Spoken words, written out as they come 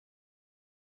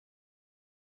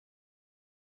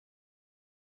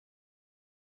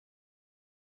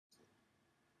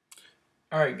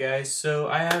Alright guys, so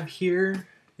I have here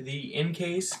the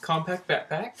Incase compact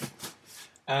backpack.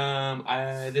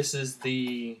 This is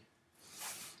the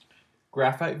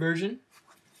graphite version.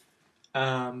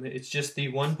 It's just the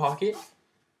one pocket.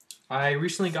 I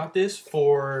recently got this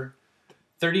for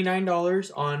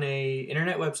 $39 on a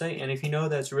internet website, and if you know,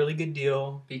 that's a really good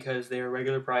deal because they are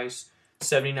regular price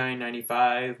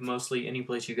 $79.95 mostly any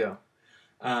place you go.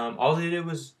 All they did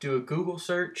was do a Google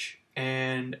search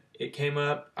and it came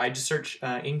up. I just searched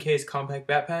Incase compact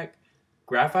backpack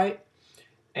graphite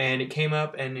and it came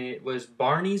up and it was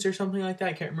Barney's or something like that.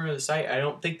 I can't remember the site. I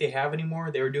don't think they have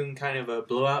anymore. They were doing kind of a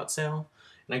blowout sale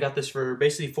and I got this for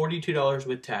basically $42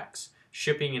 with tax,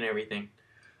 shipping and everything.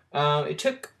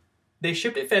 They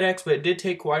shipped it FedEx, but it did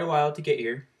take quite a while to get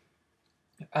here.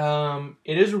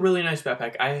 It is a really nice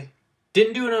backpack. I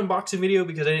didn't do an unboxing video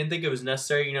because I didn't think it was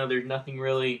necessary. You know, there's nothing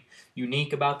really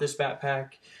unique about this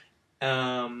backpack.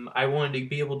 I wanted to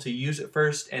be able to use it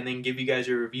first and then give you guys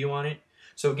a review on it.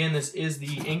 So again, this is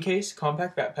the Incase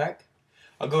compact backpack.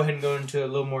 I'll go ahead and go into a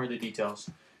little more of the details.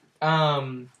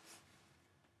 First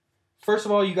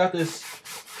of all, you got this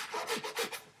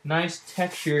nice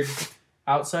textured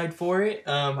outside for it.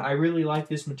 I really like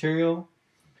this material.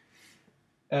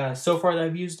 So far that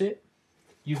I've used it,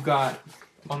 you've got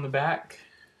on the back,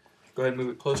 go ahead and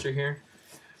move it closer here,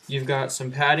 you've got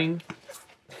some padding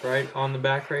right on the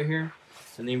back right here,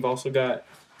 and then you've also got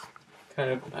kind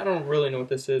of, I don't really know what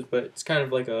this is, but it's kind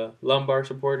of like a lumbar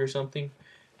support or something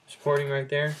supporting right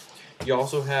there. You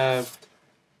also have,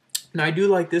 now I do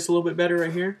like this a little bit better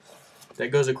right here, that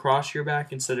goes across your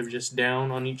back instead of just down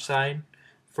on each side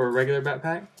for a regular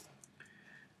backpack.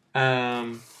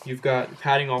 You've got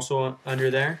padding also under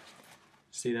there,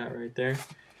 see that right there.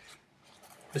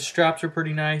 The straps are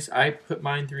pretty nice. I put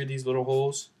mine through these little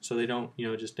holes so they don't, you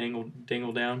know, just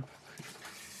dangle down.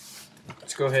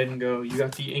 Let's go ahead and go. You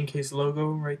got the Incase logo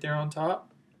right there on top,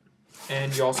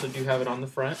 and you also do have it on the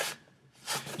front.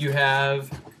 You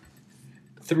have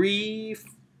three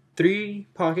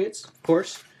pockets, of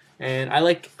course, and I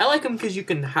like them because you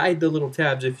can hide the little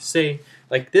tabs. If you say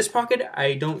like this pocket,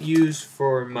 I don't use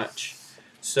for much,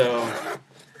 so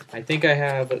I think I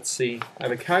have. Let's see, I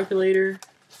have a calculator,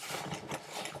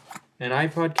 an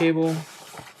iPod cable,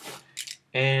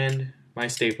 and my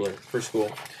stapler for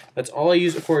school. That's all I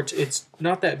use it for. It's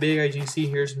not that big, as you can see.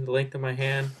 Here's the length of my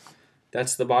hand.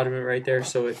 That's the bottom of it right there.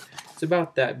 So it's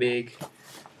about that big.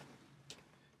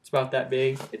 It's about that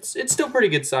big. It's still pretty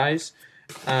good size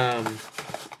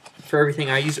for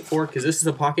everything I use it for, because this is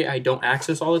a pocket I don't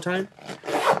access all the time.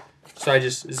 So I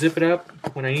just zip it up.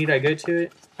 When I need, I go to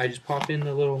it. I just pop in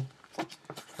the little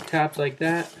tabs like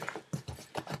that.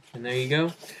 And there you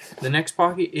go. The next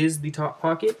pocket is the top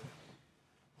pocket.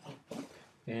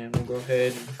 And we'll go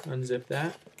ahead and unzip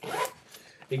that.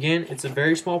 Again, it's a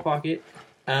very small pocket.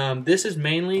 This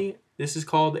is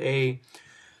called a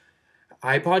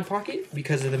iPod pocket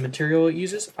because of the material it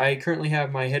uses. I currently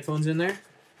have my headphones in there.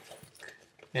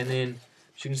 And then,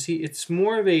 as you can see, it's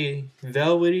more of a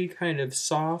velvety kind of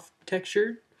soft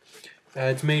texture.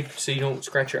 It's made so you don't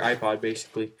scratch your iPod,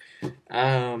 basically.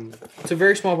 It's a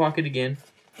very small pocket again.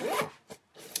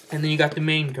 And then you got the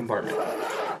main compartment,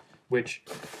 which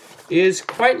is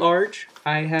quite large.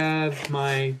 I have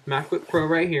my MacBook Pro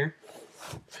right here.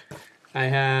 I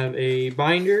have a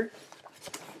binder,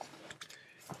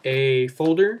 a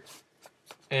folder,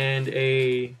 and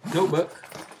a notebook.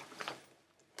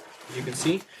 As you can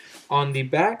see on the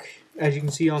back,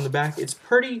 it's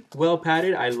pretty well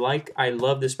padded. I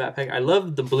love this backpack. I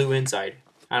love the blue inside.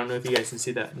 I don't know if you guys can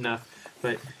see that enough,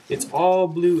 but it's all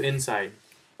blue inside.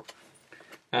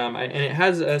 And it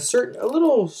has a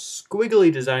little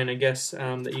squiggly design, I guess,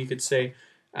 that you could say.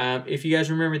 If you guys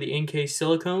remember the Incase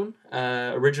silicone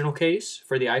original case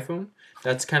for the iPhone,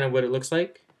 that's kind of what it looks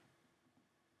like.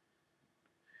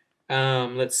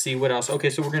 Let's see what else. Okay,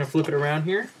 so we're going to flip it around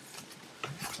here,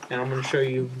 and I'm going to show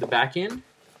you the back end.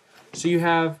 So you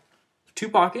have two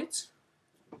pockets,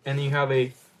 and then you have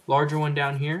a larger one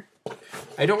down here.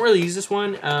 I don't really use this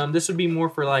one. This would be more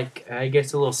for, like, I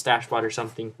guess a little stash spot or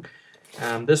something.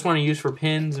 This one I use for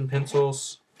pens and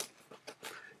pencils.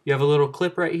 You have a little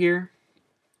clip right here.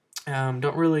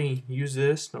 Don't really use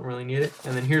this, don't really need it.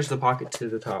 And then here's the pocket to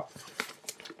the top.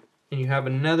 And you have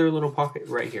another little pocket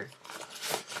right here.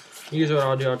 Here's what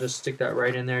I'll do, I'll just stick that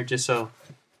right in there just so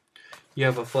you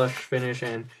have a flush finish.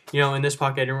 And, you know, in this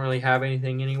pocket I didn't really have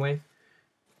anything anyway.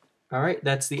 Alright,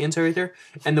 that's the inside right there.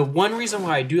 And the one reason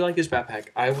why I do like this backpack,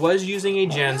 I was using a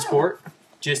JanSport.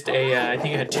 Just I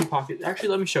think it had two pockets. Actually,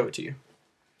 let me show it to you.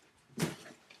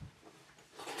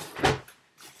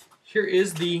 Here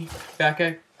is the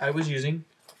backpack I was using.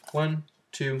 1,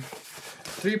 2,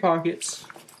 3 pockets.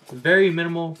 Very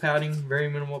minimal padding, very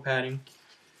minimal padding.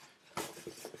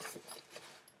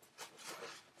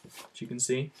 As you can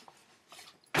see.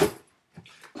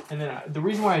 And then the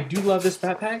reason why I do love this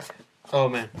backpack, oh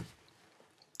man,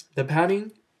 the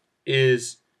padding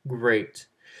is great.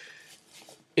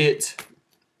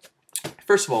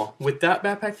 First of all, with that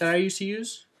backpack that I used to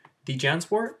use, the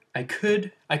JanSport, I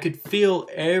could feel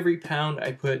every pound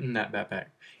I put in that backpack.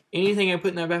 Anything I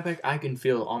put in that backpack, I can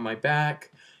feel on my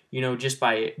back, you know, just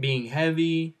by it being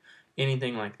heavy,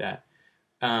 anything like that.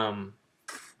 The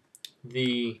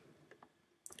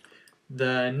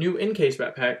new Incase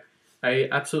backpack, I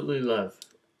absolutely love.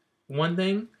 One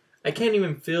thing, I can't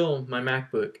even feel my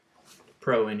MacBook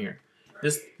Pro in here.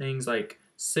 This thing's like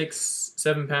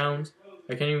 6-7 pounds.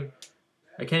 I can't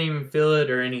even feel it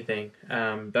or anything.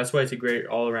 That's why it's a great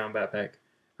all-around backpack.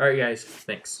 Alright guys,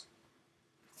 thanks.